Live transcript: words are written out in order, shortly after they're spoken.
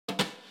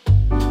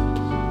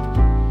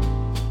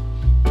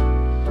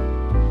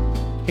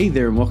Hey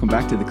there, and welcome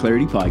back to the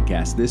Clarity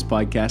Podcast. This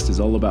podcast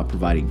is all about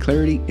providing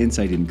clarity,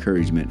 insight, and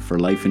encouragement for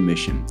life and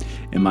mission.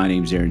 And my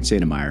name's Aaron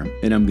Santemeyer,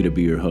 and I'm going to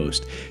be your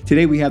host.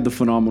 Today we have the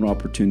phenomenal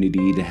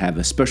opportunity to have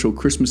a special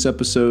Christmas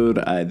episode.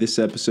 This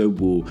episode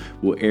will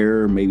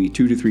air maybe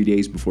 2 to 3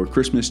 days before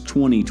Christmas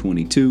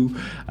 2022.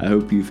 I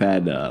hope you've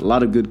had a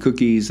lot of good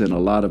cookies and a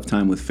lot of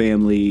time with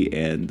family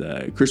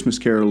and Christmas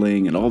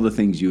caroling and all the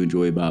things you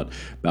enjoy about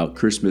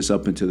Christmas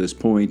up until this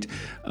point.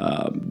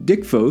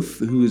 Dick Foth,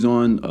 who is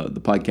on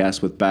the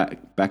podcast with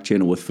Back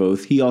Channel with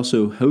Foth, he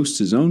also hosts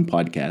his own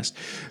podcast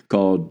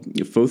called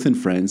Foth and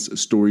Friends,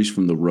 Stories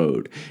from the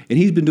Road. And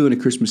he's been doing a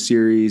Christmas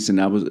series, and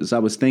as I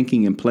was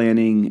thinking and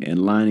planning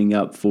and lining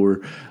up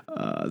for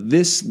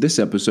this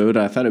episode,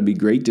 I thought it'd be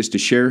great just to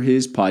share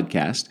his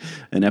podcast,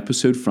 an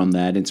episode from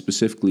that, and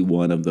specifically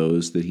one of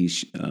those that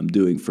he's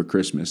doing for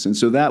Christmas. And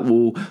so that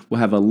we'll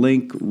have a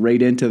link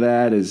right into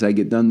that. As I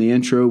get done the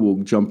intro,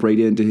 we'll jump right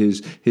into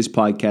his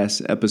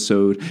podcast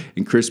episode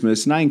in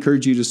Christmas. And I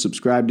encourage you to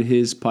subscribe to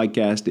his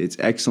podcast. It's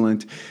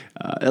excellent.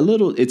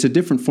 It's a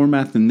different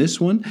format than this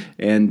one,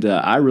 and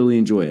I really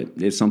enjoy it.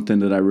 It's something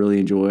that I really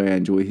enjoy. I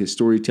enjoy his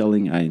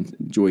storytelling. I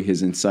enjoy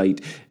his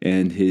insight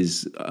and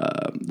his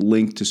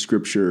link to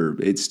Scripture.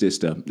 It's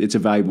a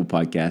valuable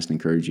podcast. I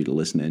encourage you to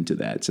listen into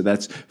that. So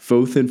that's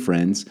Foth and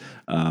Friends,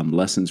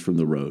 Lessons from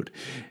the Road.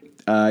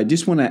 I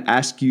just want to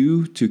ask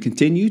you to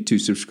continue to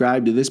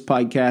subscribe to this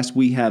podcast.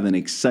 We have an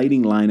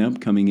exciting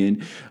lineup coming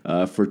in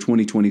for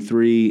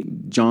 2023.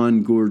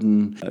 John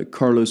Gordon,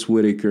 Carlos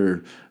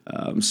Whitaker,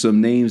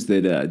 some names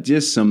that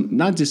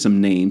not just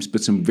some names,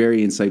 but some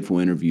very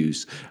insightful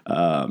interviews.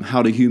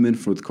 How to Human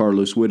with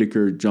Carlos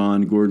Whitaker.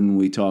 John Gordon,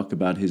 we talk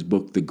about his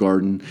book, The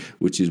Garden,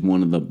 which is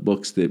one of the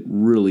books that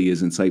really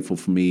is insightful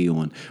for me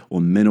on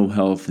mental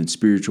health and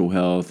spiritual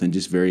health, and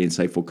just very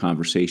insightful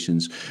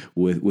conversations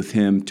with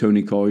him.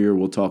 Tony Collier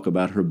will talk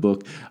about her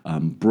book,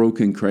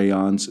 Broken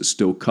Crayons,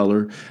 Still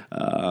Color.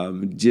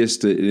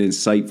 Just an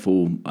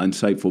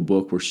insightful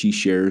book where she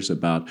shares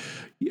about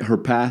her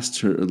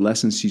past, her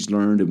lessons she's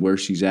learned, and where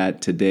she's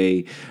at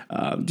today.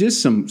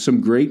 Just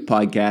some great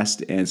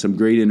podcasts and some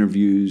great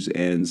interviews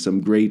and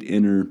some great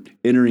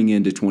entering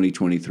into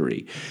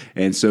 2023.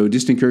 And so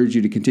just encourage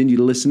you to continue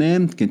to listen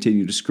in,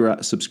 continue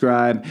to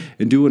subscribe,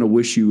 and do want to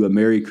wish you a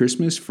Merry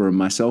Christmas from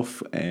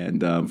myself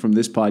and from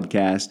this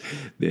podcast,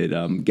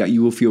 that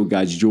you will feel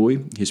God's joy,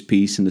 His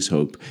peace, and His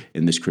hope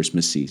in this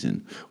Christmas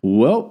season.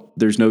 Well,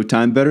 there's no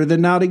time better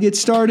than now to get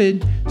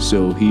started.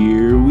 So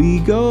here we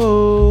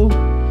go.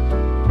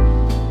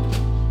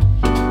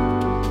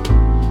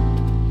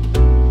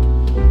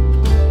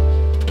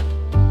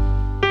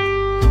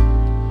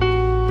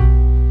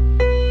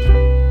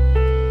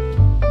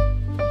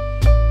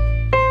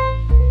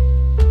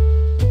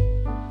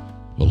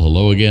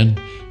 Hello again,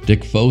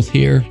 Dick Foth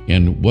here,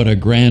 and what a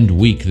grand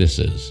week this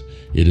is.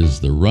 It is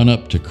the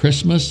run-up to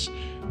Christmas,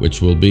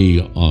 which will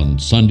be on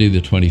Sunday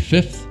the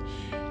 25th.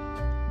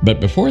 But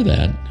before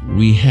that,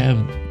 we have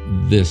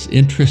this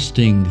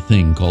interesting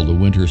thing called the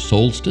winter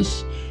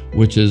solstice,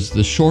 which is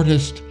the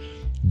shortest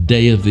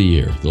day of the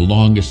year, the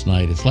longest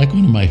night. It's like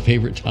one of my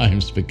favorite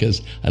times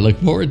because I look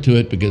forward to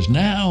it, because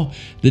now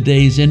the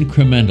days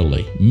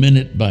incrementally,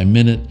 minute by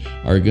minute,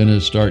 are going to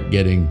start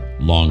getting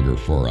longer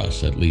for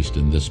us, at least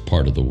in this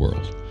part of the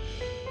world.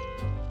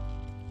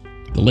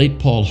 The late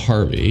Paul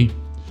Harvey,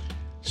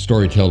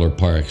 storyteller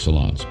par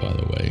excellence, by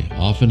the way,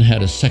 often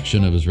had a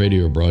section of his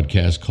radio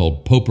broadcast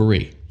called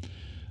Potpourri,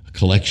 a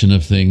collection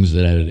of things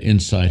that added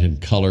insight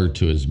and color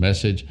to his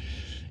message.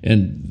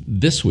 And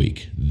this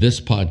week,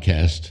 this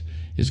podcast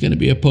is going to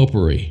be a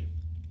potpourri.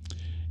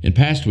 In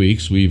past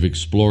weeks, we've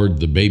explored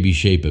the baby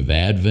shape of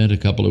Advent a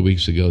couple of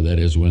weeks ago. That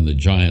is when the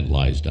giant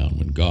lies down,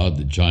 when God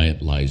the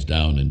giant lies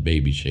down in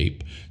baby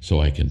shape so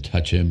I can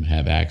touch him,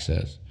 have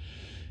access.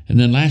 And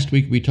then last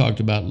week we talked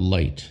about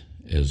light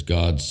as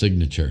God's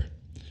signature.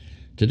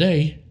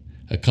 Today,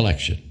 a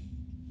collection,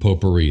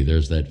 potpourri,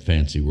 there's that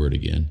fancy word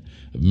again,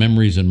 of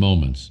memories and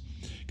moments.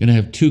 Going to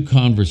have two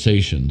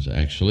conversations,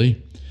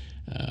 actually.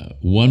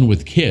 One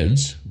with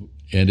kids,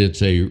 and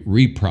it's a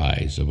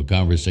reprise of a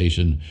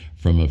conversation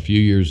from a few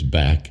years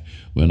back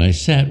when I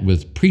sat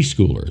with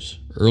preschoolers,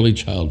 early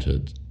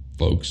childhood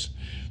folks,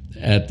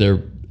 at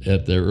their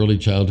early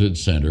childhood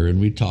center, and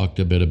we talked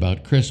a bit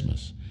about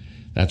Christmas.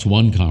 That's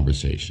one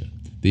conversation.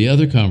 The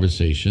other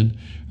conversation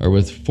are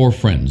with four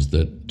friends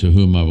to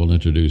whom I will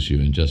introduce you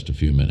in just a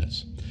few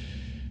minutes.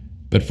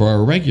 But for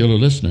our regular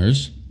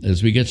listeners,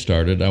 as we get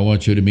started, I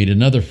want you to meet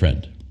another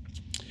friend.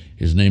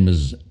 His name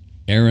is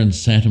Aaron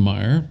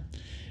Santemeyer.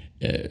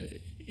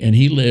 And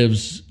he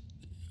lives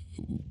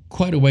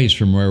quite a ways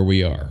from where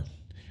we are.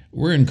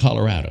 We're in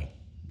Colorado,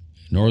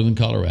 northern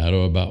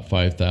Colorado, about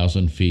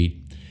 5,000 feet.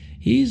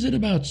 He's at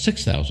about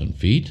 6,000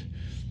 feet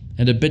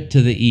and a bit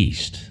to the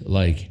east,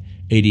 like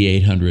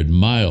 8,800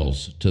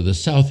 miles to the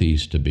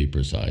southeast, to be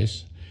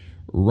precise,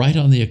 right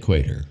on the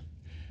equator.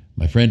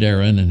 My friend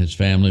Aaron and his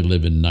family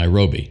live in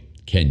Nairobi,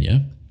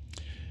 Kenya.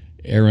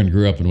 Aaron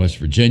grew up in West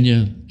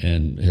Virginia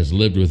and has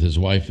lived with his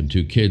wife and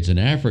two kids in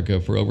Africa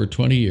for over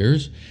 20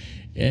 years.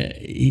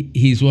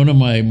 He's one of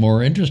my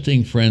more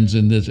interesting friends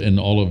in this, and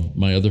all of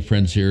my other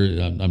friends here.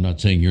 I'm not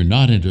saying you're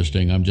not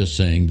interesting. I'm just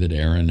saying that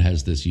Aaron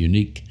has this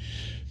unique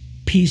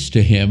piece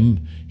to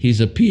him. He's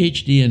a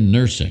PhD in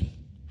nursing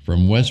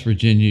from West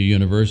Virginia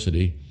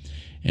University,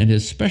 and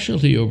his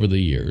specialty over the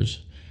years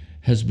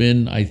has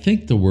been, I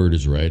think the word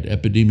is right,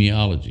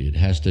 epidemiology. It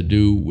has to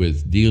do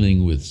with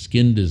dealing with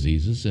skin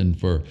diseases, and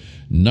for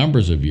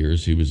numbers of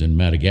years he was in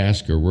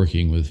Madagascar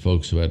working with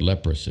folks who had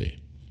leprosy.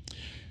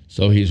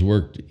 So he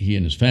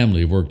and his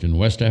family have worked in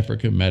West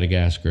Africa,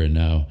 Madagascar, and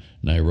now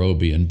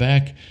Nairobi. And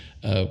back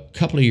a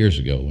couple of years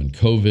ago when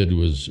COVID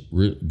was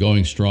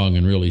going strong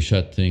and really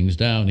shut things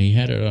down, he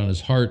had it on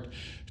his heart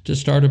to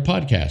start a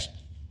podcast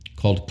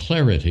called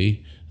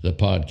Clarity, the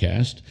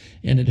podcast.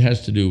 And it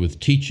has to do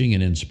with teaching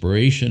and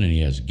inspiration, and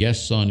he has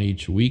guests on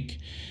each week.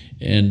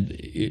 And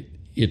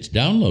it's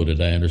downloaded,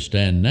 I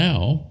understand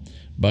now,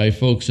 by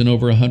folks in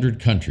over 100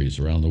 countries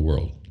around the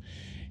world.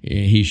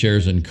 He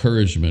shares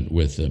encouragement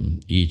with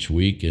them each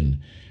week, and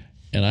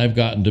I've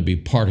gotten to be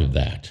part of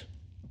that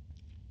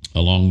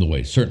along the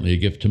way. Certainly a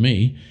gift to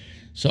me.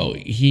 So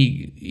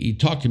he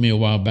talked to me a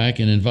while back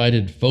and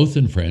invited Foth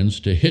and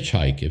friends to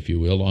hitchhike, if you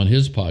will, on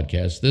his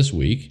podcast this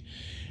week.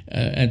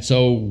 And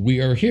so we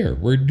are here.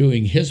 We're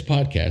doing his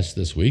podcast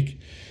this week,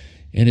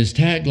 and his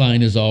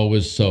tagline is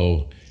always,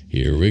 "So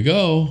here we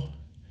go."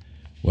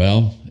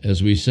 Well,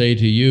 as we say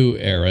to you,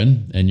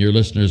 Aaron, and your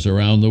listeners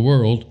around the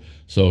world,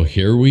 so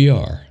here we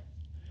are.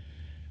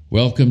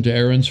 Welcome to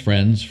Aaron's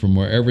Friends from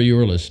wherever you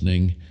are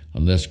listening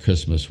on this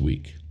Christmas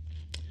week.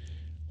 I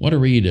want to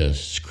read a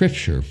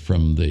scripture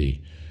from the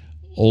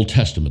Old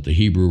Testament, the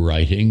Hebrew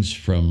writings,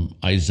 from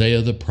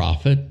Isaiah the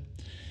prophet,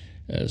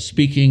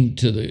 speaking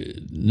to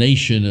the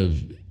nation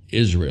of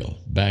Israel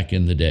back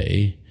in the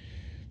day.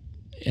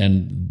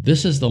 And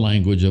this is the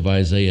language of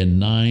Isaiah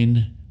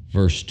 9,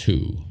 verse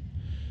 2.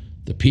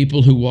 "The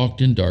people who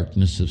walked in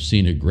darkness have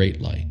seen a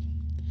great light.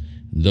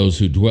 Those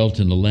who dwelt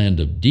in the land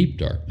of deep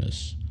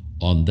darkness,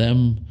 on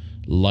them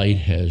light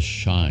has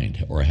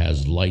shined," or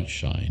has light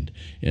shined.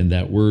 And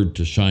that word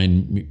to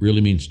shine really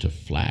means to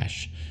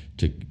flash,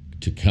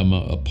 to come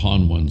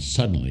upon one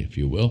suddenly, if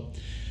you will.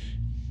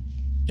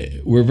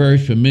 We're very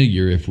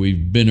familiar, if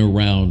we've been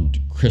around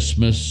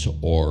Christmas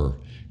or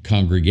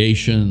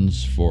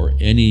congregations for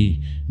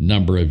any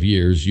number of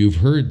years, you've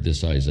heard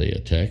this Isaiah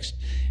text,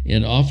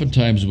 and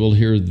oftentimes we'll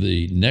hear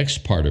the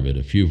next part of it,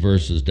 a few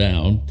verses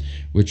down,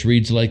 which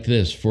reads like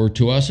this: "For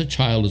to us a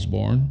child is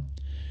born,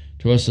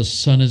 to us a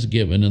son is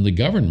given, and the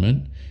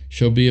government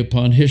shall be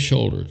upon his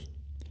shoulders.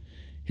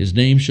 His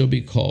name shall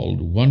be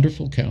called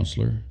Wonderful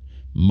Counselor,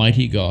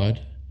 Mighty God,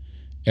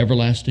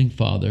 Everlasting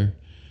Father,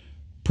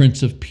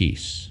 Prince of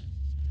Peace.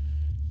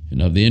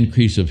 And of the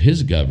increase of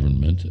his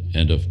government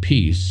and of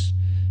peace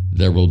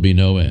there will be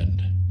no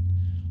end.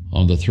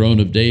 On the throne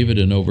of David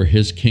and over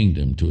his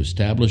kingdom, to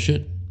establish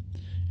it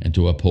and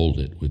to uphold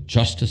it with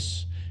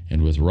justice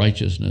and with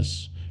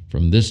righteousness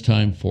from this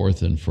time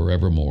forth and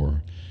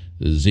forevermore.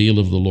 The zeal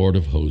of the Lord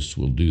of hosts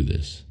will do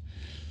this."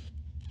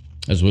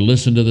 As we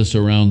listen to this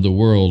around the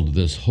world,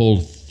 this whole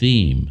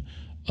theme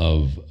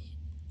of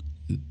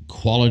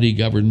quality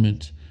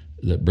government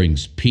that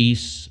brings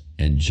peace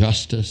and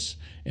justice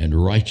and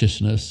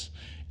righteousness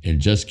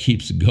and just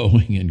keeps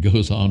going and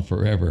goes on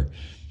forever.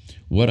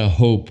 What a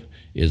hope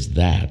is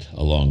that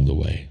along the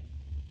way.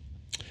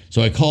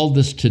 So I called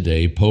this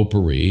today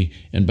potpourri,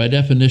 and by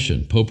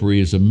definition, potpourri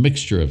is a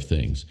mixture of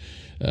things.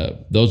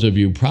 Those of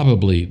you,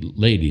 probably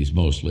ladies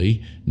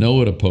mostly, know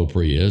what a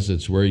potpourri is.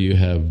 It's where you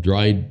have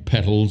dried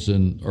petals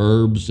and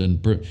herbs, and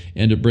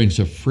it brings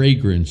a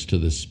fragrance to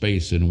the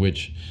space in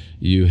which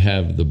you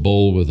have the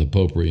bowl with a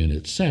potpourri in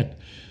it set.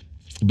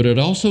 But it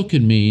also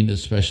can mean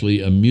especially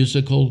a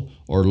musical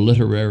or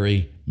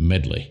literary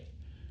medley.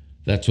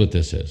 That's what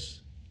this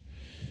is.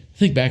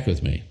 Think back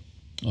with me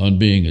on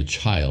being a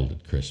child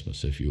at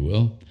Christmas, if you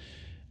will.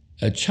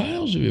 A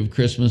child's view of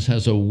Christmas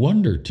has a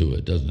wonder to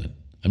it, doesn't it?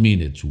 I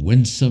mean, it's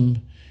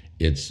winsome.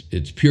 It's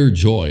pure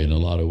joy in a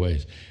lot of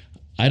ways.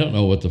 I don't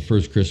know what the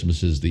first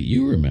Christmas is that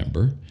you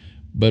remember,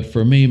 but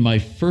for me, my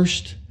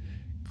first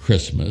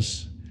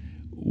Christmas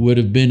would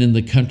have been in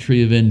the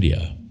country of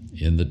India,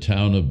 in the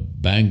town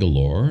of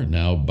Bangalore,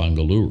 now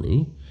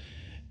Bengaluru.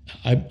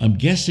 I'm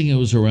guessing it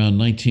was around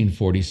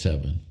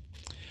 1947.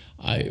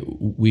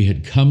 We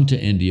had come to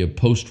India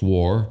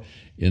post-war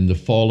in the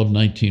fall of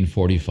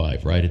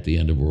 1945, right at the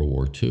end of World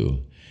War II.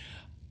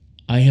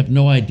 I have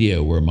no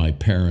idea where my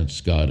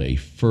parents got a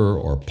fir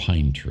or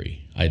pine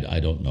tree. I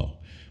don't know,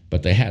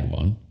 but they had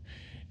one.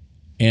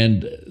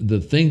 And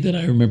the thing that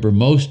I remember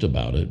most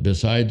about it,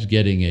 besides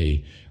getting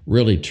a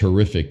really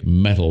terrific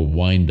metal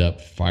wind-up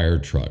fire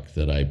truck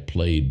that I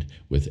played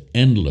with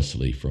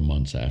endlessly for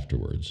months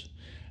afterwards,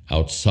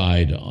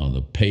 outside on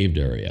the paved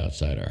area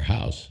outside our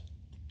house,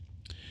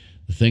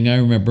 the thing I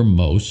remember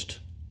most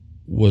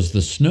was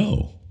the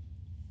snow.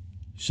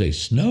 You say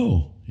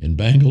snow in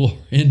Bangalore,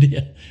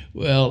 India?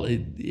 Well,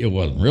 it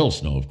wasn't real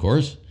snow, of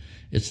course.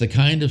 It's the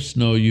kind of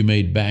snow you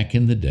made back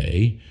in the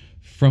day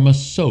from a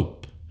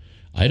soap.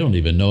 I don't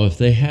even know if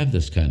they have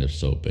this kind of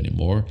soap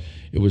anymore.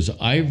 It was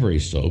ivory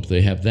soap.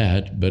 They have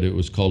that, but it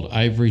was called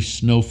Ivory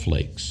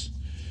Snowflakes.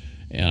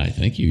 And I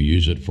think you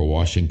use it for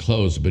washing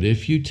clothes. But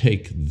if you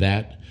take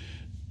that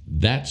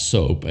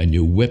soap and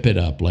you whip it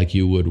up like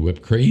you would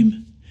whipped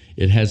cream,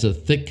 it has a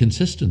thick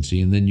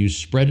consistency, and then you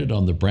spread it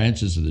on the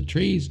branches of the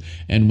trees,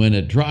 and when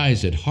it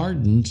dries, it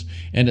hardens,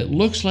 and it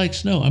looks like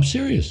snow. I'm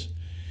serious.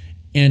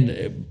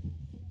 And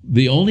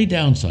the only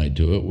downside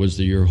to it was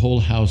that your whole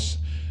house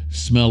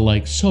smelled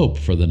like soap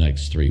for the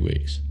next 3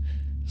 weeks.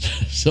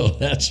 So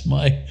that's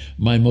my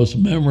most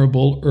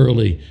memorable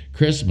early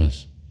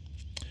Christmas.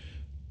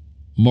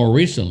 More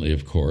recently,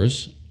 of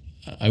course,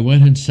 I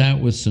went and sat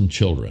with some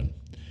children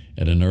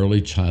at an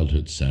early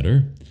childhood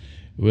center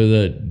with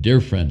a dear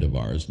friend of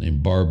ours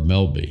named Barb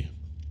Melby,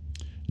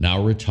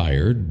 now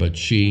retired, but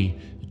she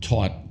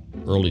taught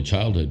early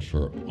childhood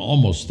for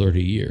almost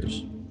 30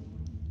 years.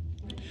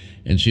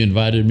 And she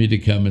invited me to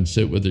come and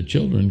sit with her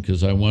children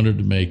because I wanted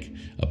to make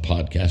a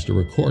podcast, a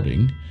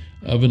recording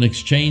of an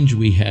exchange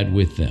we had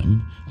with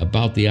them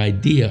about the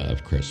idea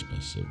of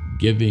Christmas, of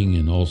giving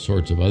and all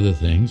sorts of other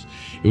things.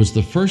 It was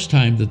the first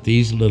time that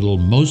these little,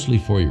 mostly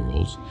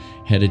 4-year-olds,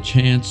 had a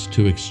chance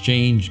to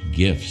exchange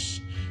gifts.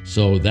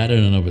 So that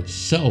in and of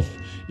itself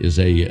is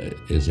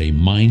a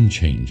mind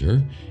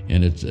changer,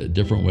 and it's a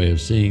different way of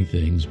seeing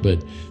things.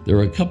 But there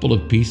are a couple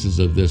of pieces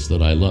of this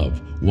that I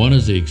love. One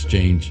is the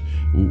exchange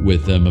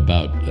with them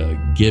about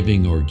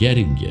giving or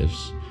getting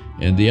gifts,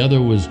 and the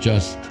other was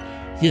just,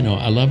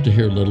 I love to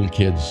hear little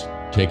kids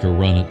take a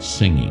run at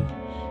singing.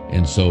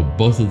 And so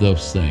both of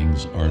those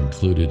things are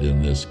included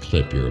in this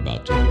clip you're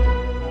about to hear.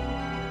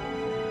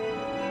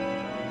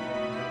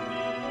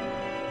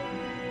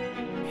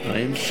 I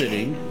am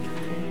sitting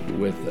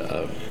with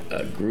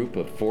a group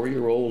of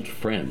 4-year-old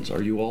friends.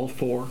 Are you all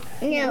 4?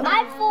 No.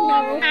 I'm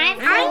 4.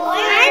 I'm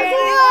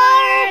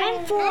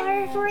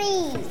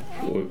 3.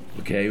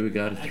 Okay, we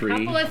got a 3. A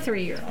couple of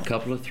 3-year-olds.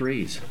 Couple of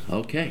 3s.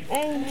 Okay.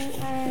 And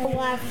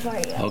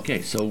 4.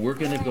 Okay, so we're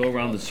going to go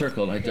around the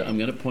circle. I'm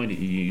going to point at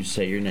you. You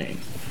say your name.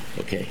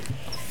 Okay.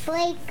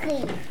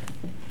 Blakely.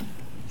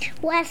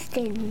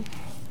 Weston.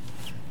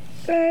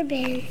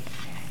 Urban.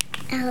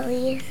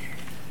 Elliot.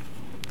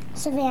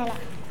 Savannah.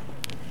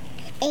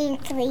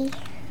 Ainsley.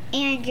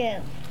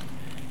 Andrew.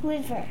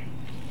 River.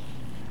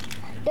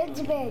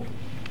 Elizabeth.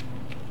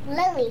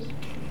 Lily.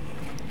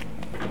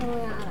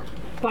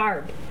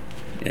 Barb.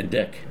 And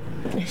Dick.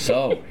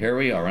 So here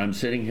we are. I'm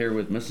sitting here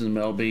with Mrs.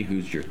 Melby,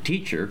 who's your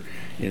teacher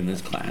in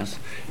this class,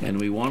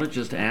 and we want to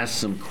just ask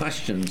some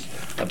questions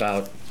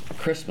about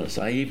Christmas.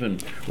 I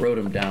even wrote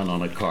them down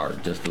on a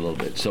card just a little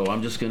bit, so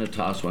I'm just going to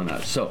toss one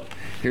out. So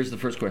here's the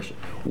first question.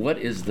 What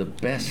is the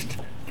best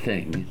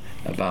thing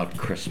about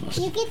Christmas?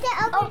 You get to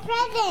open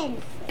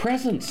presents.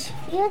 Presents.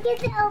 You get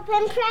to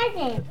open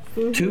presents.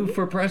 Mm-hmm. 2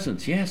 for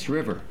presents. Yes,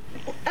 River.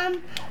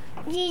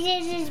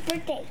 Jesus'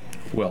 birthday.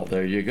 Well,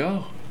 there you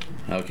go.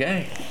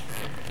 Okay.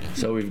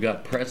 So we've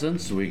got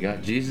presents. We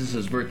got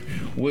Jesus'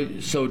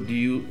 birthday. So do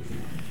you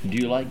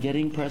like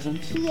getting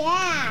presents?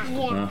 Yeah.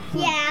 Uh-huh.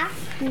 Yeah.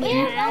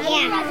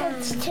 Yeah.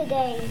 Presents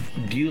today.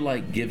 Do you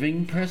like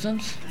giving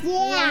presents?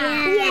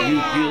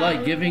 Yeah. Do you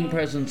like giving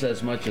presents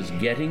as much as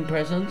getting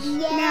presents?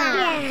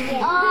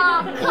 Yeah.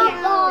 Oh,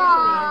 come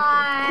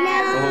on.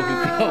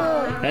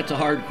 Oh, that's a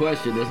hard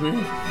question, isn't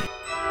it?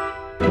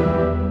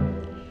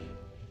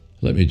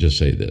 Let me just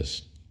say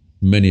this.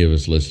 Many of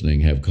us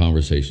listening have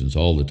conversations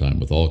all the time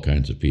with all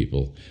kinds of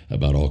people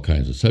about all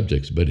kinds of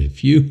subjects. But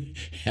if you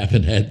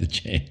haven't had the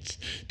chance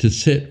to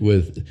sit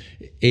with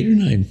 8 or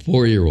 9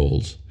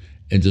 4-year-olds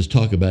and just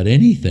talk about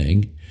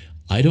anything,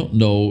 I don't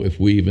know if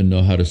we even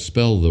know how to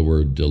spell the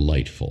word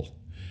delightful.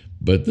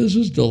 But this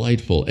was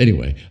delightful.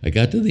 Anyway, I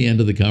got to the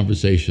end of the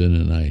conversation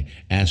and I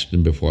asked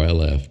them before I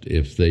left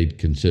if they'd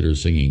consider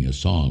singing a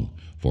song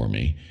for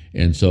me.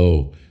 And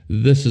so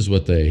this is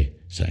what they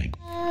sang.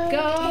 Go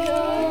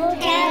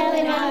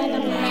down on the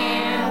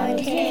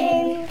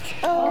mountain,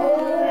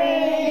 over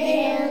the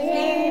hills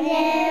and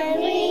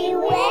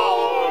everywhere.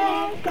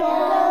 Go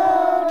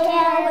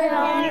down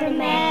on the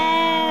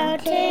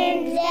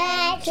mountain,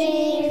 that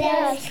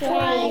Jesus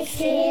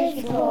Christ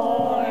is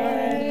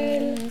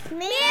born.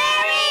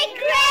 Merry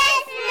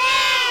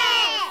Christmas!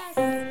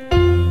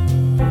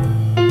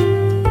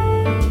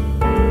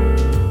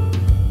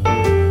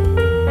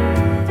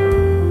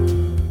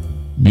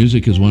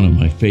 Music is one of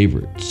my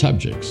favorite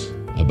subjects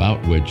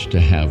about which to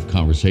have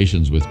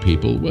conversations with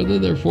people, whether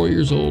they're 4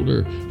 years old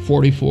or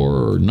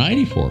 44 or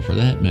 94 for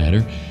that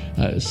matter.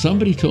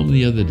 Somebody told me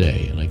the other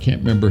day, and I can't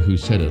remember who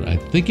said it, I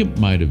think it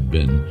might have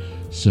been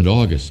St.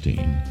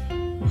 Augustine,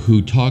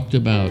 who talked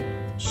about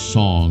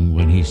song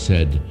when he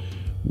said,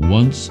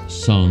 once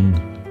sung,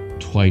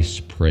 twice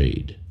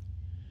prayed.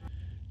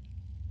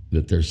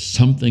 That there's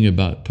something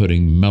about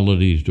putting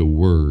melody to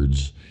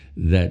words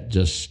that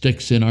just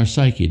sticks in our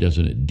psyche,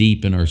 doesn't it?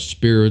 Deep in our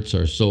spirits,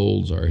 our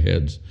souls, our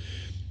heads.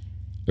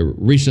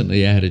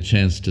 Recently, I had a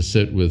chance to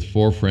sit with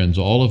 4 friends,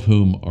 all of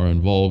whom are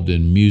involved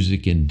in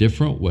music in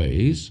different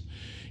ways,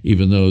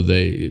 even though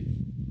they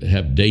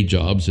have day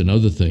jobs and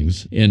other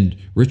things. And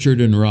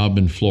Richard and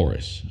Robin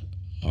Flores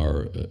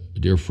are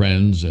dear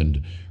friends,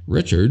 and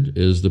Richard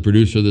is the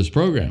producer of this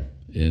program.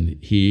 And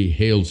he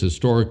hails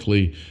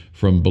historically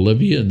from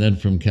Bolivia and then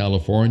from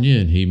California,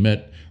 and he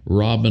met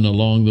Robin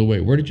along the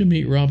way. Where did you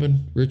meet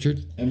Robin,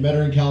 Richard? I met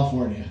her in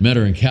California. Met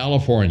her in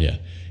California.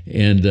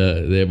 And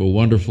they have a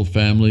wonderful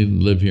family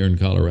and live here in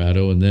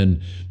Colorado. And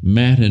then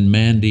Matt and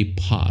Mandy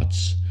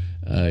Potts.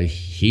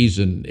 He's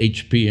an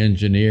HP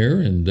engineer,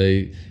 and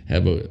they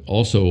have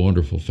also a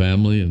wonderful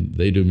family, and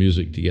they do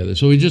music together.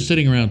 So we're just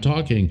sitting around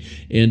talking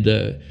and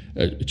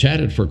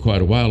chatted for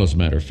quite a while, as a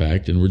matter of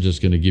fact, and we're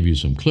just going to give you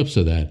some clips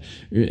of that.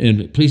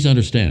 And please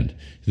understand,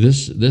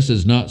 this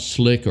is not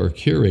slick or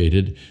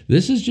curated.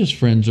 This is just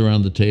friends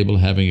around the table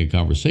having a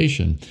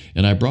conversation.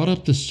 And I brought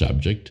up the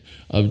subject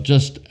of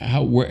just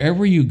how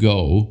wherever you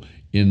go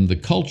in the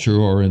culture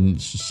or in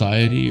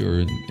society or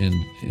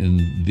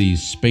in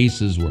these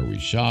spaces where we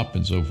shop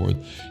and so forth,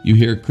 you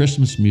hear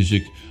Christmas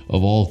music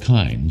of all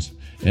kinds.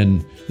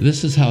 And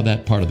this is how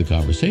that part of the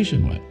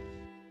conversation went.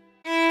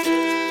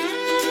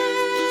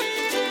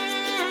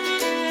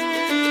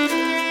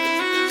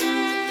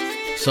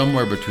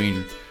 Somewhere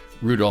between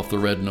Rudolph the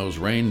Red-Nosed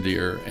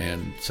Reindeer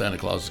and Santa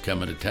Claus is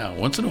Coming to Town,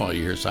 once in a while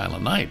you hear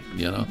Silent Night,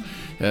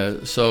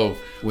 So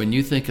when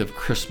you think of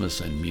Christmas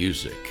and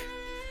music,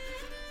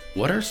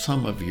 what are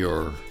some of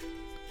your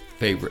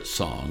favorite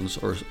songs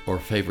or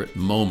favorite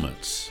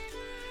moments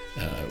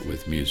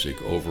with music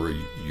over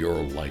your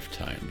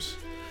lifetimes?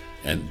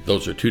 And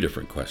those are two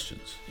different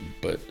questions,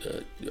 but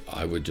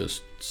I would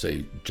just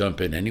say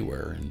jump in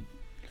anywhere and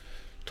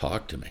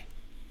talk to me.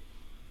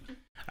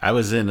 I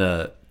was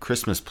in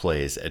Christmas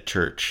plays at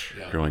church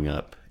growing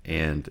up,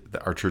 and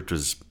our church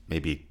was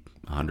maybe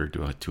 100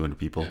 to 200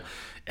 people. Yeah.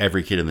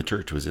 Every kid in the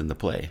church was in the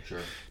play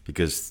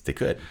because they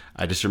could.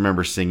 I just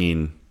remember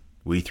singing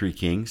We Three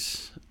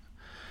Kings,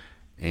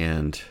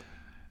 and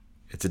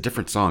it's a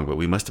different song, but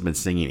we must have been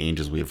singing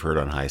Angels We Have Heard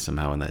on High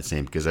somehow in that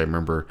same, because I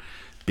remember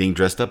being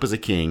dressed up as a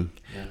king,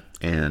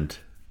 and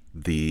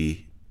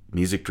the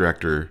music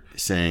director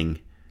sang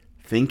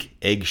Think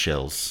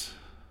Eggshells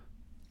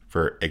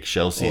for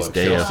Excelsis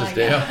Deo.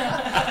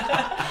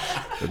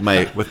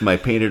 With my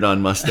painted on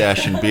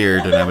mustache and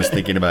beard, and I was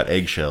thinking about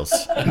eggshells.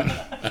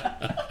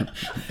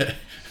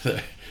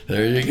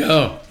 There you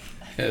go.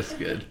 That's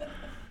good.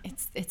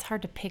 It's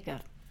hard to pick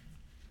a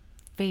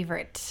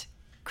favorite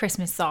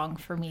Christmas song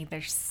for me.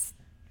 There's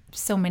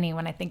so many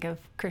when I think of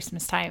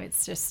Christmas time.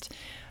 It's just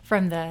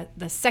from the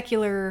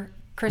secular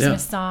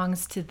Christmas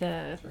songs to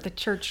the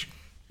church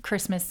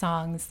Christmas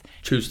songs.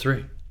 Choose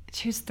three.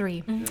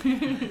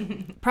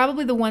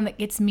 Probably the one that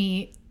gets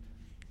me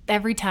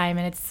every time,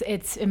 and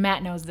and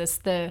Matt knows this,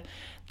 the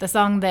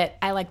song that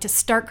I like to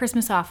start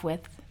Christmas off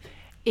with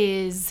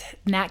is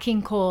Nat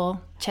King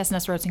Cole,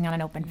 Chestnuts Roasting on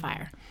an Open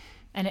Fire.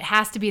 And it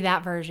has to be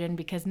that version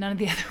because none of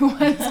the other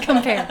ones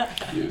compare.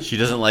 She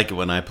doesn't like it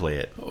when I play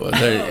it. Well,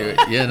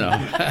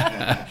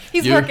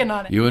 He's working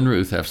on it. You and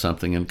Ruth have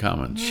something in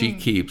common. She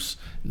keeps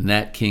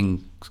Nat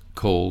King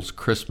Cole's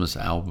Christmas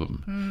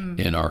album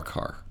in our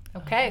car.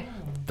 Okay.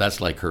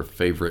 That's like her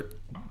favorite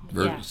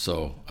version.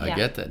 So I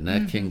get that.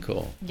 Nat King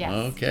Cole. Yes.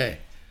 Okay.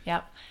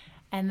 Yep.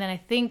 And then I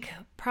think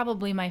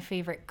probably my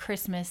favorite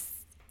Christmas,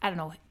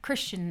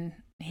 Christian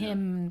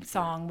hymn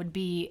song would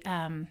be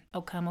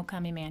O Come,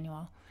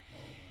 Emmanuel.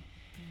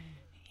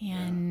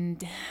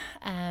 And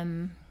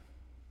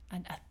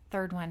a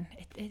third one.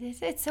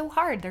 It's so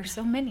hard. There's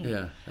so many.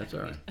 Yeah, that's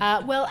all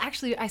right. Well,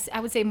 actually, I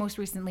would say most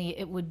recently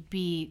it would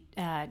be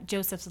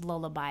Joseph's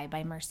Lullaby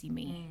by Mercy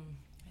Me.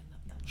 I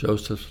love that.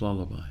 Joseph's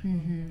Lullaby.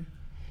 Mm-hmm.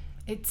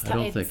 I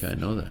don't think I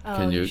know that. Oh,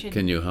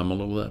 can you hum a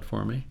little of that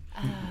for me?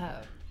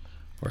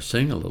 Or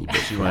sing a little bit?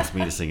 She wants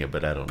me to sing it,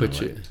 but I don't know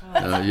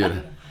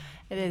it.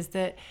 It is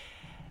that.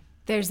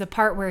 There's a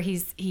part where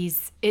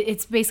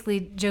it's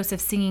basically Joseph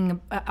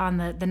singing on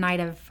the night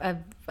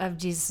of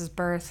Jesus'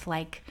 birth,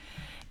 like,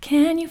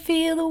 can you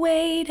feel the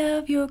weight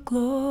of your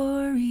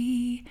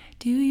glory?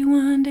 Do you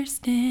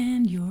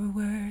understand your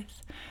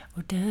worth?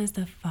 Or does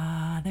the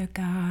Father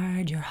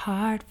guard your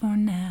heart for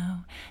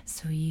now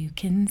so you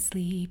can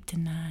sleep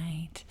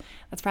tonight?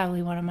 That's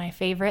probably one of my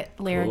favorite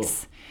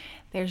lyrics.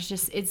 Cool.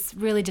 It's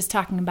really just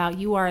talking about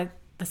you are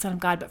the Son of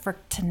God, but for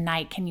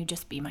tonight, can you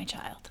just be my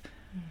child?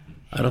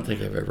 I don't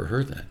think I've ever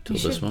heard that till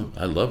this one.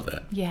 I love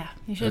that. Yeah,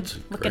 you should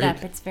look it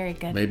up. It's very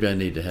good. Maybe I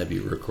need to have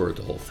you record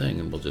the whole thing,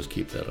 and we'll just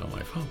keep that on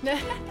my phone.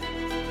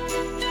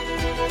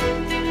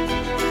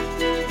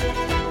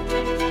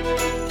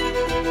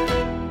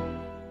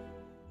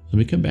 Let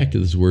me come back to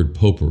this word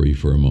potpourri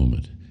for a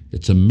moment.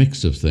 It's a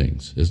mix of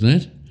things, isn't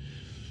it?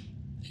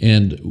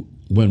 And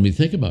when we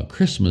think about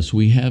Christmas,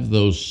 we have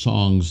those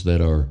songs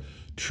that are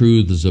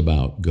truths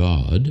about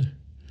God.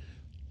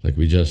 Like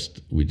we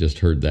just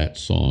heard that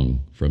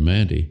song from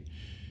Mandy.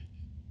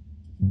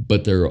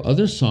 But there are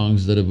other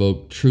songs that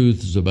evoke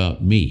truths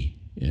about me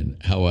and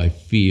how I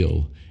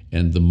feel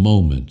and the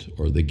moment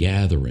or the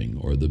gathering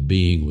or the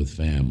being with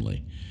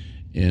family.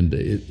 And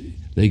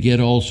they get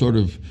all sort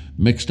of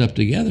mixed up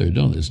together,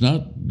 don't they? It's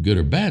not good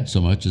or bad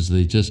so much as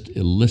they just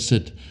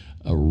elicit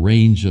a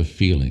range of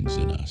feelings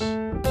in us.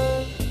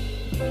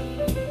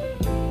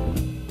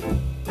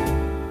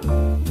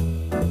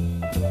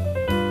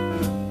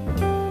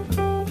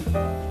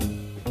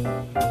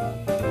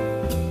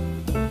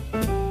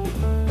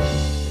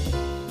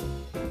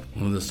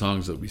 One of the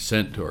songs that we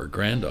sent to our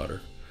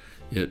granddaughter,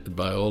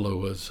 Viola,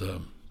 was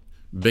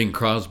Bing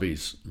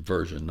Crosby's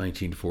version,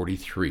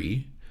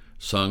 1943,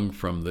 sung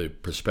from the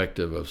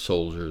perspective of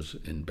soldiers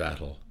in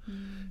battle.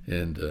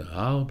 And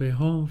I'll be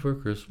home for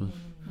Christmas.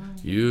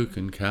 You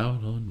can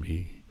count on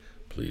me.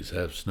 Please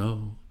have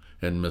snow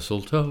and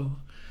mistletoe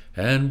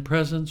and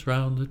presents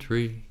round the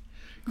tree.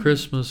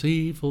 Christmas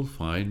Eve will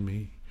find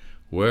me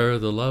where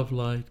the love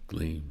light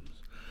gleams.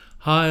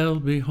 I'll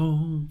be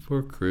home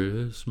for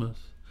Christmas,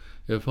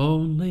 if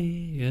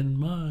only in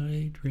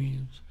my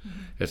dreams.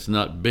 It's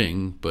not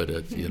Bing, but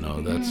it's,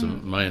 that's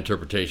my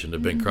interpretation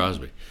of Bing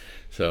Crosby.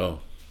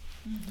 So,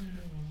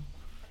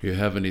 you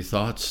have any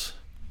thoughts,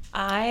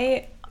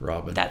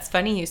 Robin? That's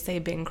funny you say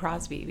Bing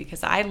Crosby,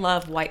 because I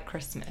love White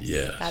Christmas.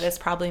 Yes. That is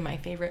probably my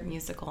favorite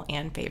musical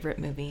and favorite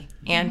movie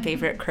and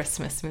favorite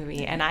Christmas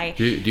movie. And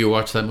Do you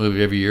watch that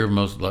movie every year?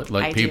 Most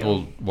I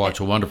people do. watch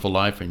A Wonderful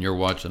Life, and you're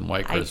watching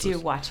White Christmas. I do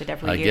watch it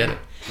every year. I get it.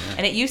 Yeah.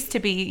 And it used to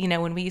be,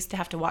 when we used to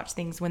have to watch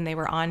things when they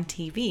were on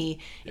TV,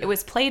 it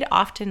was played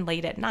often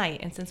late at night.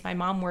 And since my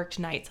mom worked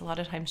nights, a lot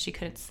of times she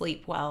couldn't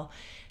sleep well.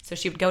 So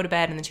she would go to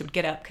bed and then she would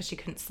get up because she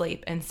couldn't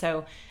sleep. And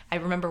so I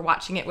remember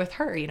watching it with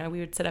her. We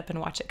would sit up and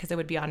watch it because it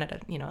would be on at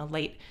a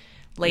late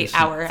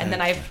hour. And then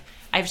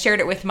I've shared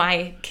it with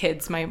my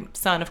kids. My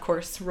son, of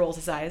course, rolls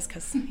his eyes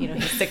because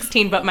he's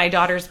 16, but my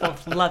daughters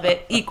both love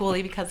it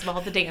equally because of all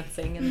the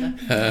dancing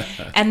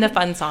and the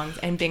fun songs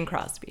and Bing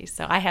Crosby.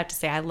 So I have to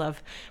say I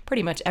love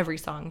pretty much every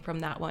song from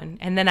that one.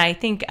 And then I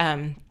think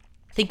I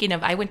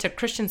went to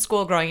Christian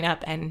school growing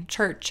up and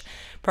church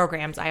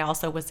programs. I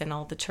also was in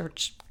all the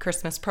church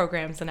Christmas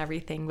programs and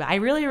everything. But I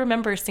really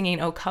remember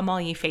singing "Oh Come All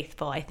Ye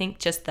Faithful." I think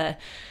just the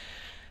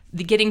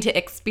getting to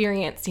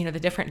experience, the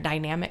different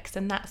dynamics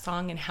in that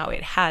song and how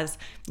it has,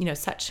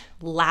 such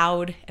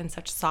loud and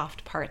such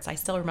soft parts. I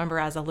still remember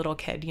as a little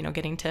kid,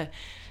 getting to,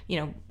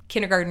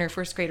 kindergartner,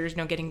 first graders,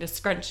 getting to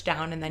scrunch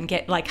down and then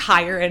get like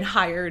higher and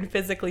higher and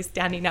physically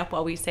standing up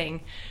while we sang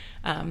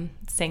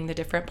the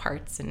different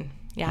parts. And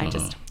yeah,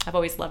 I've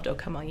always loved "Oh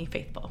Come All Ye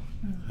Faithful."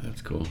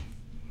 That's cool.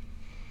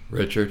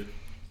 Richard,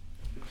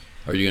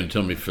 are you going to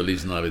tell me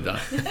Feliz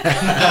Navidad?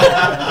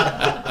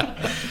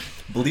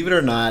 Believe it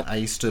or not, I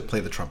used to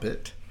play the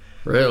trumpet.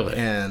 Really?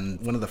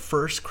 And one of the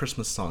first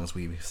Christmas songs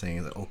we sang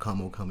is O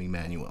Come,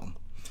 Emmanuel.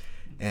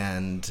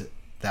 And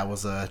that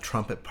was a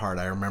trumpet part.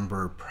 I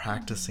remember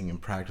practicing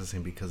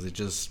because it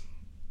just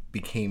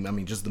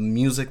became, just the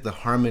music, the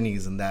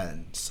harmonies in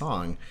that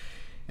song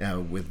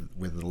with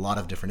a lot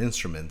of different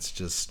instruments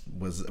just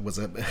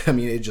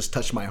it just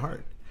touched my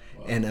heart.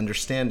 Wow. And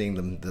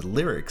understanding the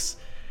lyrics,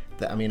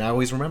 I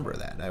always remember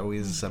that. I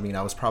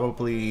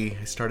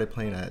started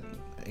playing at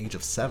age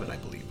of 7, I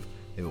believe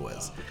it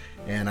was.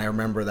 And I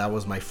remember that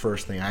was my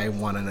first thing. I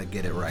wanted to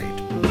get it right.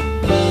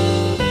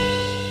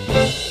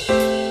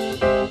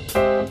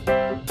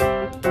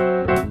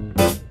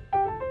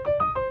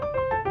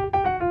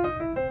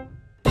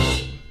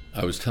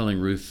 I was telling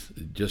Ruth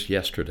just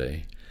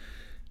yesterday,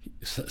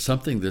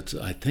 something that's,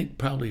 I think,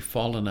 probably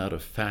fallen out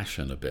of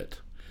fashion a bit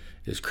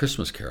is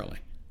Christmas caroling.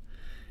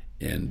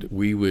 And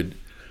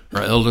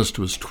our eldest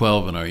was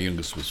 12 and our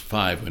youngest was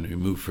 5 when we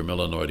moved from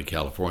Illinois to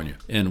California.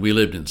 And we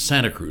lived in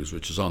Santa Cruz,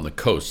 which is on the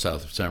coast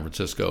south of San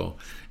Francisco.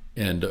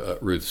 And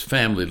Ruth's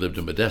family lived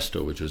in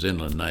Modesto, which is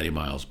inland 90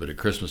 miles. But at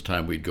Christmas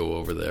time, we'd go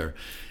over there.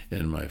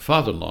 And my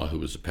father-in-law, who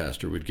was a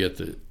pastor, would get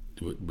the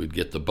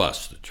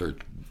bus, the church.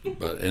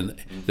 And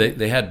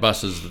they had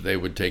buses that they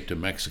would take to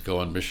Mexico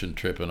on mission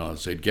trip and all.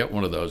 So they'd get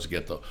one of those,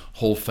 get the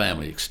whole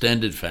family,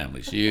 extended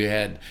family. So you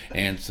had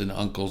aunts and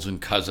uncles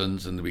and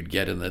cousins, and we'd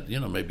get in that,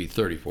 maybe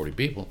 30, 40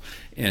 people.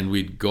 And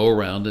we'd go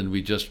around and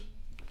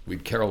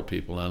we'd carol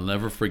people. I'll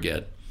never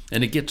forget.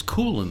 And it gets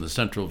cool in the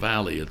Central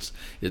Valley.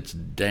 It's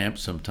damp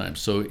sometimes.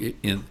 So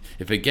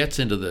if it gets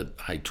into the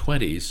high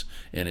 20s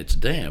and it's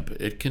damp,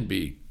 it can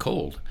be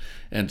cold.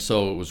 And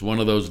so it was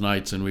one of those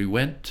nights, and we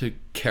went to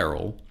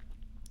carol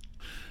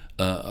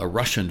a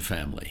Russian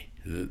family.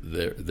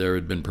 There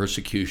had been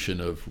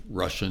persecution of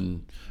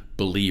Russian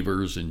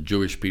believers and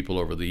Jewish people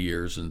over the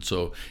years, and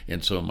so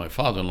my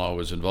father-in-law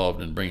was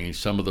involved in bringing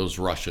some of those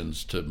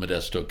Russians to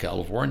Modesto,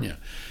 California.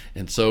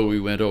 And so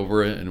we went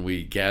over and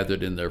we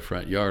gathered in their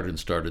front yard and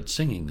started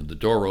singing. And the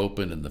door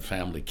opened and the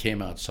family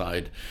came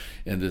outside,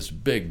 and this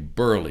big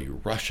burly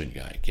Russian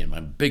guy came.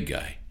 I'm a big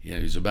guy.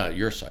 He's about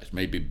your size,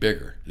 maybe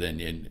bigger than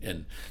you.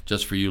 And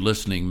just for you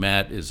listening,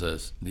 Matt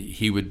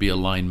he would be a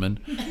lineman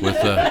with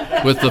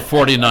the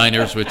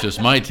 49ers, which is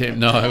my team.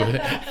 No,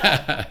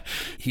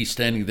 he's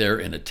standing there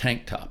in a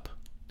tank top,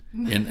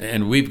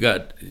 and we've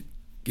got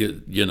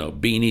get,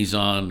 beanies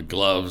on,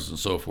 gloves, and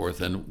so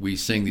forth, and we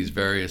sing these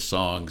various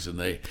songs, and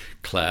they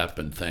clap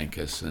and thank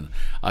us. And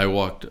I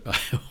walked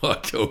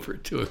over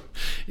to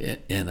him,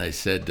 and I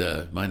said,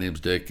 "My name's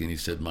Dick," and he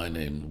said, "My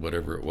name,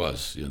 whatever it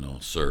was,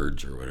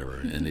 Serge or whatever."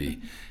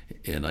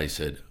 And I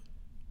said,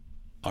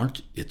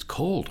 "It's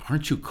cold.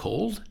 Aren't you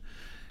cold?"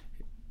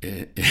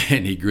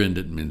 And he grinned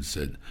at me and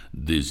said,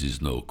 "This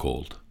is no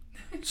cold.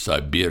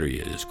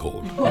 Siberia is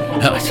cold."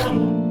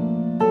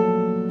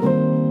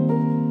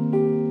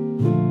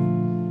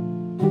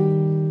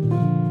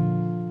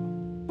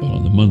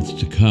 Months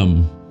to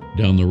come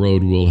down the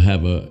road, we'll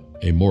have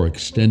a more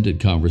extended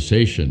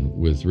conversation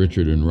with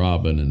Richard and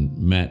Robin and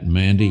Matt and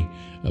Mandy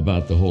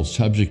about the whole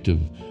subject of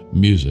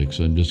music.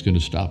 So I'm just going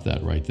to stop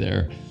that right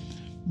there.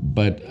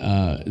 But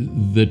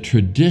the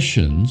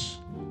traditions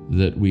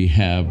that we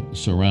have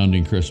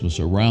surrounding Christmas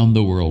around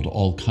the world,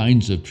 all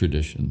kinds of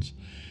traditions,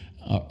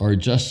 are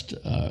just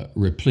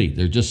replete.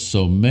 There are just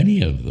so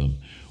many of them.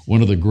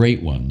 One of the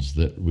great ones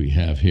that we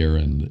have here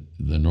in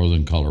the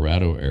northern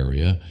Colorado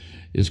area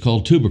is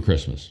called Tuba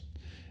Christmas.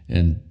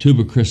 And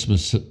Tuba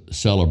Christmas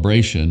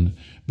celebration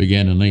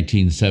began in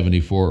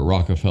 1974 at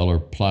Rockefeller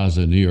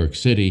Plaza, New York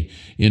City,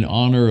 in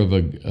honor of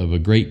a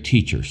great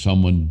teacher.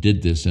 Someone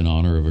did this in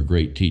honor of a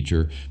great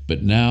teacher.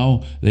 But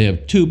now they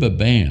have tuba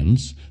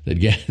bands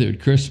that gather at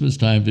Christmas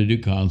time to do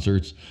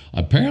concerts,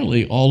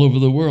 apparently all over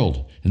the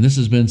world. And this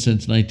has been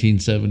since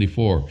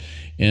 1974.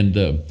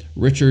 And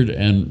Richard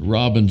and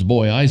Robin's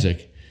boy,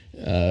 Isaac,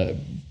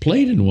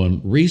 played in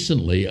one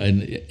recently,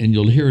 and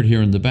you'll hear it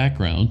here in the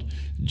background,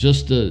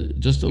 just a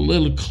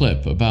little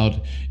clip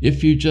about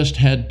if you just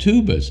had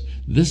tubas,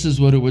 this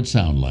is what it would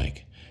sound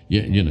like.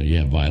 You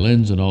have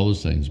violins and all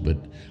those things, but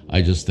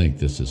I just think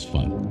this is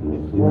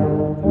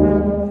fun.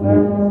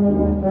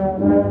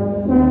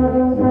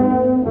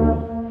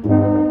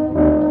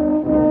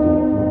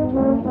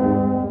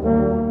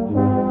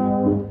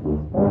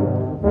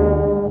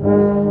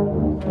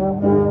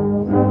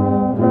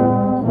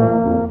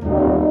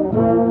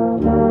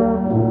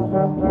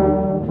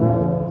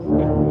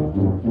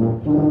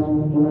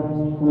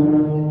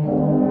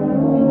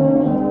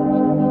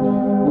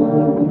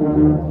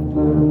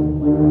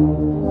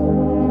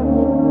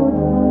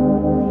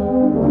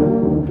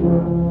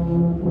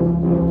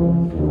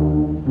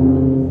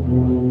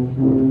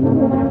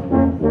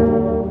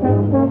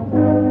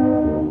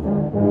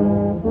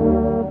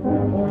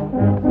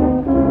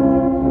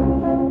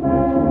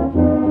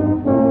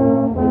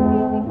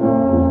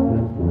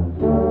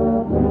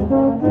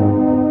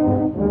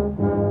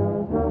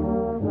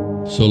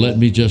 So let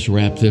me just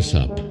wrap this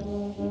up.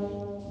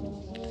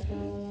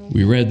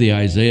 We read the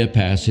Isaiah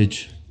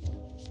passage,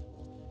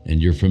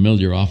 and you're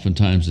familiar,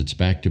 oftentimes it's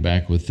back to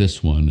back with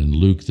this one in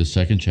Luke, the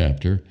 2nd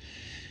chapter.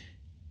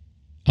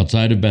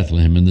 Outside of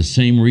Bethlehem, in the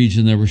same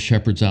region, there were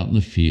shepherds out in the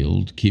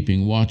field,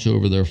 keeping watch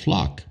over their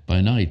flock by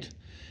night.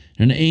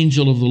 An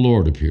angel of the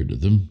Lord appeared to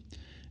them,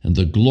 and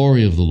the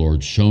glory of the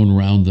Lord shone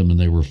round them, and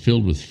they were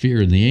filled with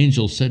fear. And the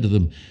angel said to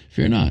them,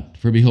 "Fear not,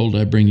 for behold,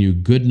 I bring you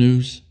good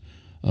news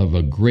of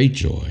a great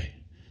joy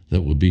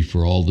that will be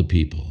for all the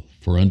people.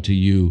 For unto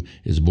you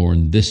is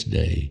born this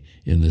day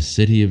in the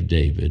city of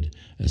David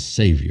a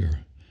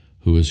Savior,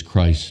 who is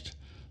Christ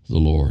the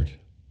Lord."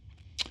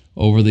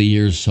 Over the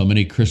years, so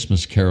many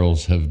Christmas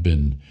carols have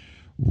been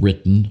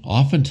written,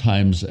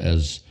 oftentimes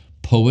as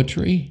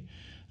poetry,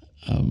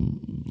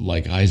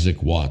 like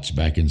Isaac Watts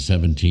back in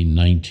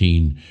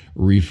 1719,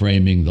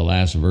 reframing the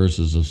last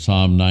verses of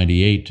Psalm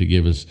 98 to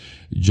give us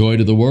joy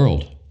to the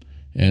world.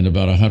 And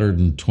about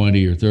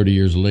 120 or 30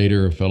 years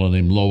later, a fellow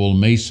named Lowell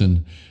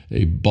Mason,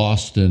 a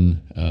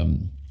Boston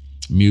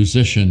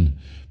musician,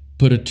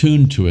 put a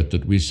tune to it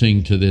that we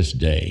sing to this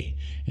day,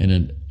 and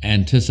it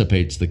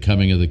anticipates the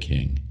coming of the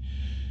King.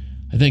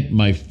 I think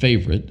my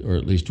favorite, or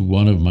at least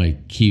one of my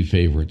key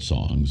favorite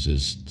songs,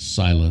 is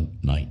Silent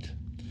Night.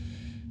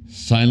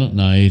 Silent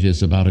Night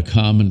is about a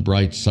calm and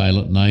bright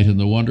silent night and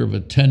the wonder of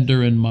a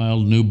tender and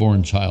mild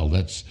newborn child.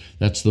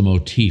 That's the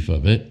motif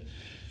of it.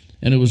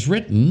 And it was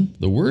written,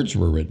 the words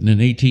were written in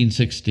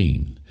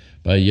 1816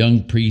 by a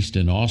young priest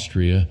in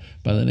Austria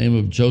by the name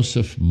of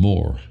Joseph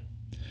Mohr.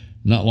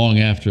 Not long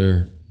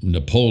after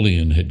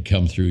Napoleon had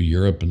come through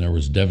Europe and there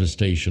was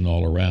devastation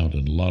all around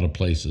in a lot of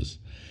places.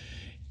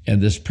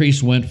 And this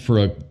priest went for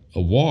a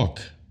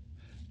walk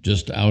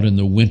just out in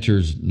the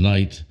winter's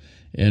night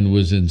and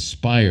was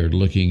inspired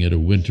looking at a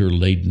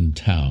winter-laden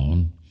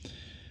town,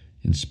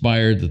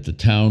 inspired that the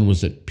town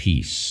was at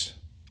peace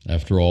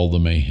after all the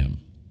mayhem.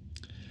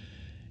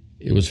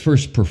 It was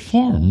first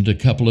performed a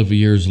couple of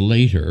years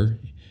later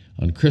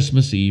on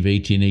Christmas Eve,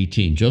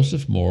 1818.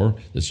 Joseph Mohr,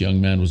 this young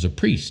man, was a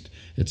priest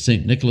at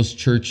St. Nicholas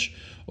Church,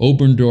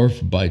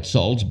 Oberndorf by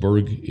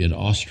Salzburg in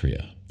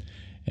Austria,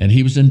 and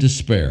he was in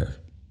despair.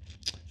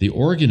 The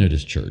organ at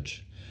his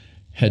church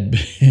had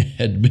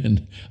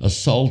been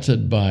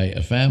assaulted by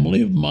a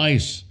family of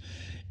mice,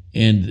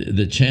 and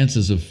the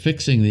chances of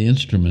fixing the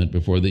instrument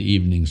before the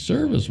evening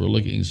service were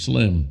looking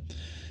slim.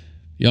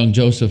 Young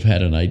Joseph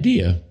had an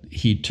idea.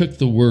 He took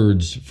the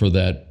words for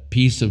that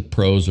piece of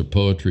prose or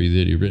poetry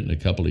that he'd written a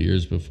couple of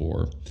years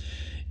before.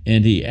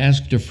 And he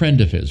asked a friend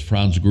of his,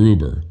 Franz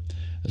Gruber,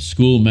 a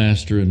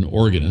schoolmaster and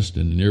organist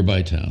in a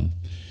nearby town,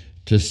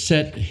 to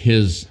set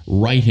his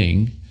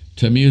writing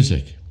to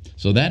music.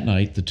 So that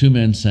night, the two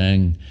men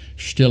sang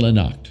Stille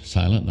Nacht,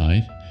 Silent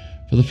Night,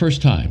 for the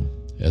first time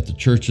at the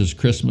church's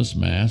Christmas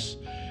Mass,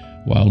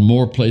 while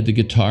Moore played the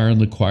guitar and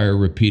the choir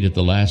repeated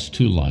the last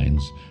two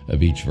lines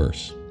of each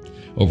verse.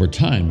 Over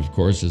time, of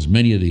course, as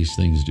many of these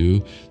things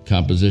do,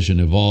 composition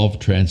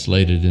evolved,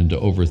 translated into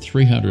over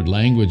 300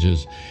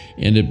 languages,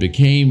 and it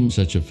became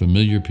such a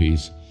familiar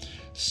piece,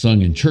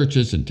 sung in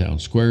churches and town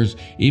squares,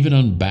 even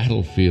on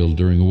battlefield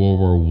during World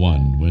War I,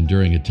 when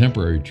during a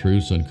temporary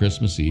truce on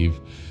Christmas Eve,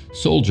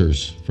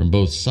 soldiers from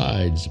both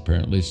sides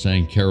apparently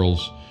sang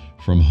carols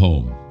from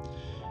home.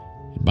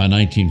 By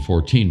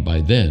 1914,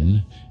 by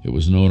then, it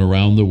was known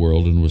around the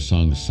world and was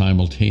sung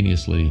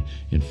simultaneously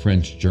in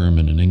French,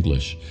 German, and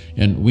English.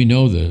 And we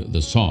know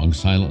the song,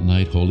 Silent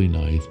Night, Holy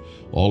Night,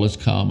 all is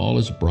calm, all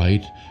is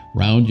bright,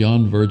 round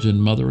yon virgin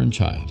mother and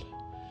child.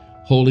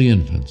 Holy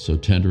infant, so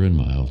tender and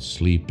mild,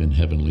 sleep in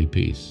heavenly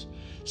peace.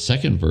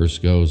 Second verse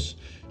goes,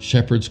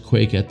 shepherds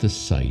quake at the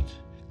sight,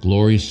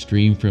 glories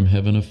stream from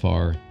heaven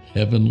afar,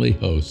 heavenly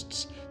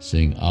hosts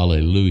sing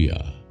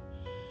Alleluia.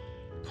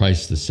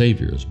 Christ the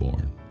Savior is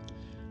born.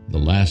 The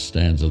last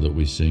stanza that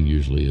we sing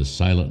usually is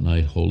Silent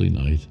Night, Holy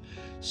Night,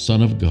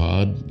 Son of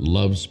God,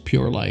 love's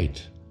pure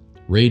light,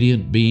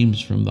 radiant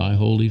beams from thy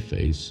holy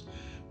face,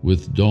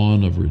 with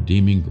dawn of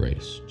redeeming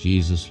grace,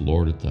 Jesus,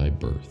 Lord, at thy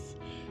birth,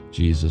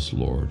 Jesus,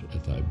 Lord,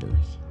 at thy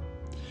birth.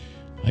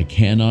 I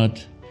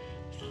cannot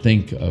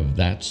think of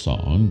that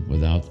song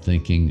without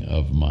thinking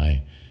of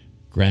my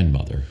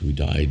grandmother, who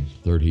died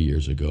 30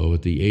 years ago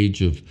at the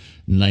age of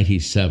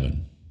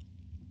 97.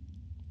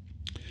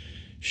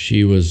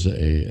 She was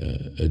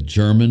a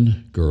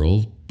German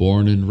girl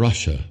born in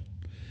Russia,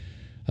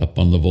 up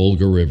on the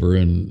Volga River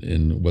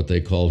in what they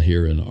call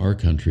here in our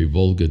country,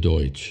 Volga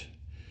Deutsch.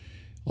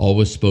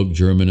 Always spoke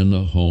German in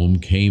the home,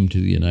 came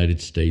to the United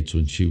States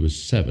when she was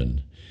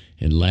 7,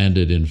 and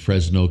landed in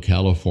Fresno,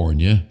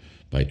 California,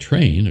 by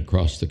train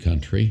across the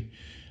country,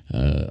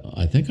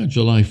 I think on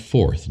July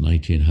 4th,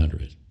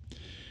 1900.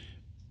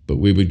 But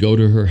we would go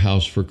to her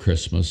house for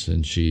Christmas,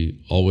 and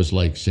she always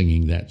liked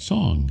singing that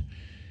song.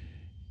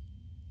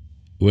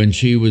 When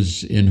she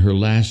was in her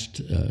last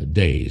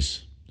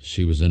days,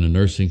 she was in a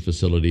nursing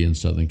facility in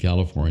Southern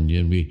California,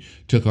 and we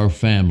took our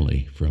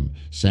family from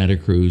Santa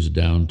Cruz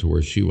down to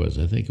where she was.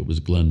 I think it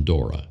was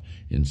Glendora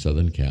in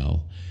Southern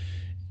Cal.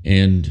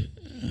 And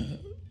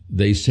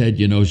they said,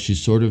 you know,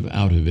 she's sort of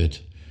out of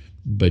it,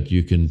 but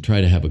you can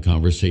try to have a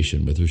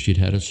conversation with her. She'd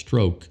had a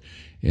stroke,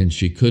 and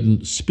she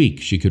couldn't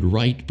speak. She could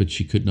write, but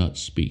she could not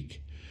speak.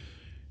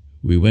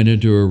 We went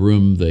into her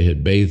room. They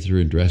had bathed her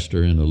and dressed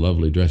her in a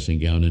lovely dressing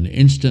gown, and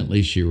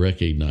instantly she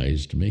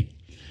recognized me.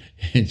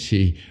 And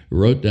she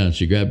wrote down,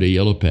 she grabbed a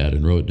yellow pad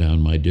and wrote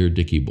down, "My dear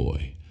Dickie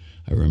boy,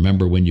 I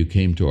remember when you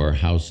came to our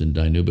house in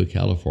Dinuba,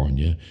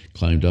 California,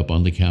 climbed up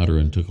on the counter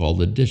and took all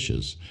the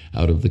dishes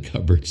out of the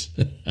cupboards."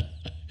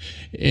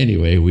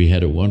 Anyway, we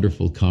had a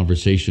wonderful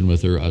conversation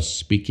with her, us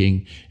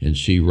speaking and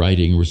she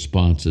writing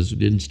responses. We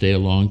didn't stay a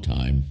long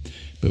time,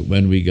 but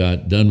when we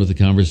got done with the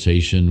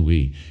conversation,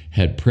 we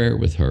had prayer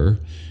with her,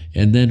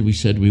 and then we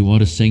said, we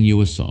want to sing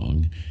you a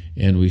song,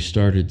 and we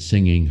started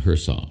singing her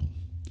song.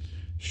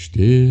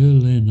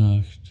 Stille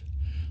Nacht,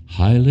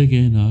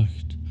 heilige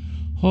Nacht,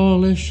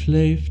 alle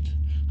schläft,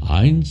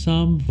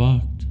 einsam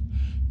wacht,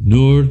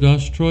 nur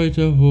das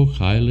treute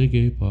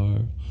hochheilige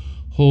Paar,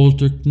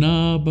 holter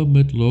Knabe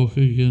mit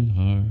lochigen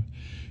Haar,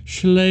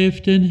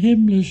 schläft in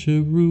himmlische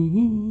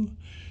Ruhe,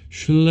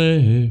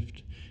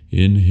 schläft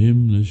in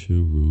himmlische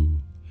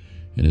Ruhe.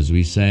 And as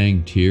we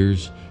sang,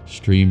 tears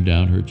streamed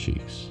down her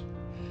cheeks.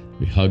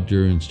 We hugged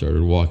her and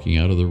started walking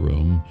out of the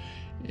room,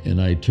 and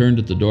I turned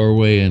at the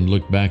doorway and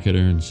looked back at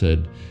her and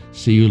said,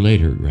 "See you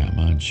later,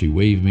 Grandma." And she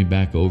waved me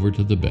back over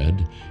to the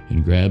bed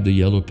and grabbed the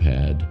yellow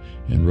pad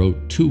and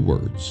wrote 2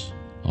 words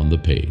on the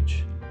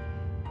page,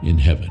 "In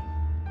heaven."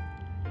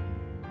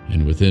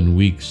 And within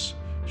weeks,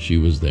 she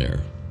was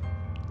there.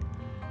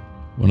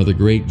 One of the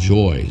great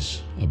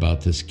joys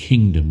about this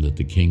kingdom that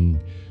the King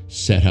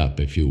set up,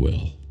 if you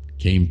will,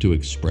 came to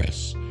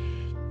express,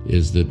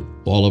 is that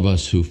all of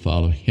us who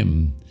follow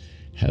him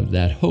have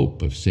that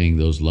hope of seeing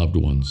those loved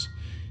ones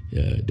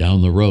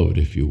down the road,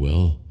 if you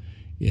will,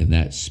 in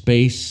that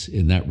space,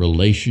 in that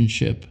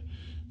relationship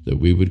that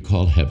we would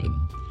call heaven,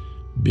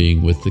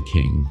 being with the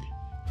King,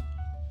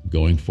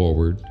 going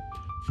forward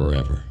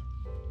forever.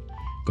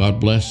 God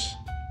bless.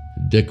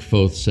 Dick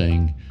Foth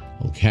saying,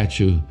 "I'll catch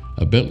you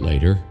a bit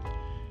later."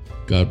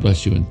 God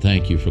bless you, and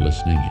thank you for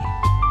listening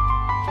in.